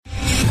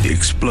The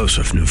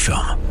explosive new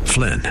film,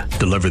 Flynn,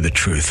 deliver the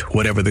truth,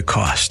 whatever the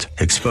cost,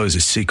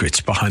 exposes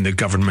secrets behind the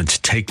government's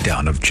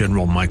takedown of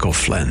General Michael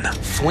Flynn.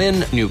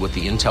 Flynn knew what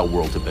the intel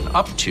world had been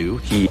up to.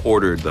 He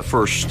ordered the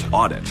first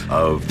audit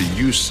of the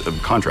use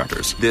of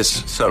contractors.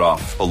 This set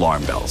off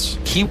alarm bells.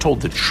 He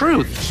told the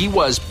truth. He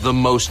was the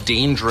most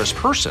dangerous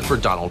person for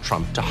Donald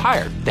Trump to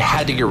hire. They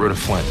had to get rid of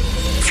Flynn.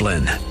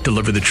 Flynn,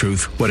 deliver the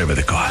truth, whatever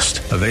the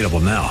cost. Available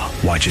now.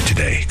 Watch it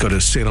today. Go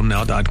to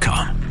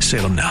salemnow.com.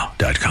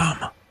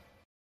 salemnow.com.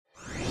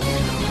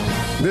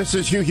 This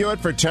is Hugh Hewitt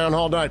for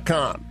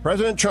townhall.com.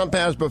 President Trump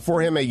has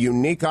before him a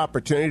unique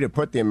opportunity to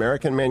put the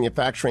American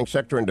manufacturing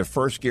sector into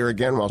first gear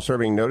again while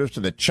serving notice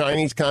to the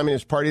Chinese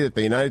Communist Party that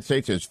the United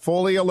States is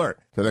fully alert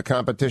to the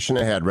competition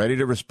ahead, ready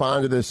to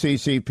respond to the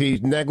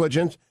CCP's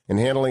negligence in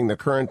handling the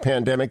current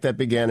pandemic that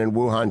began in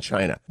Wuhan,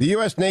 China. The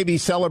U.S. Navy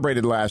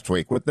celebrated last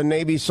week with the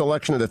Navy's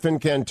selection of the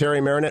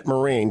Fincantieri Marinette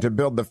Marine to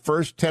build the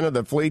first 10 of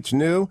the fleet's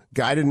new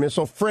guided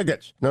missile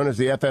frigates, known as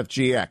the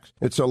FFGX.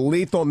 It's a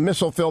lethal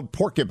missile-filled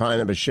porcupine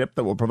of a ship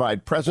that will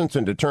provide presence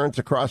and deterrence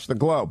across the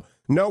globe.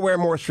 Nowhere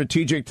more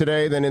strategic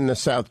today than in the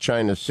South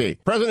China Sea.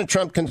 President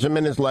Trump can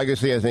cement his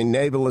legacy as a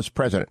navalist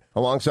president,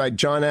 alongside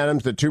John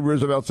Adams, the two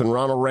Roosevelts, and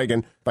Ronald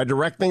Reagan, by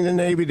directing the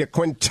Navy to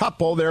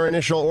quintuple their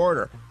initial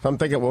order. Some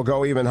think it will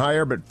go even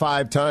higher, but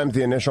 5 times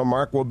the initial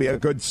mark will be a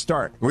good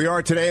start. We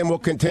are today and will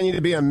continue to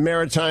be a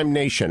maritime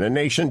nation, a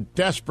nation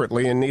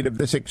desperately in need of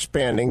this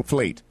expanding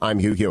fleet. I'm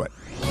Hugh Hewitt.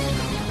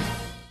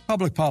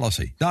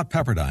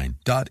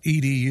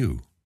 Publicpolicy.pepperdine.edu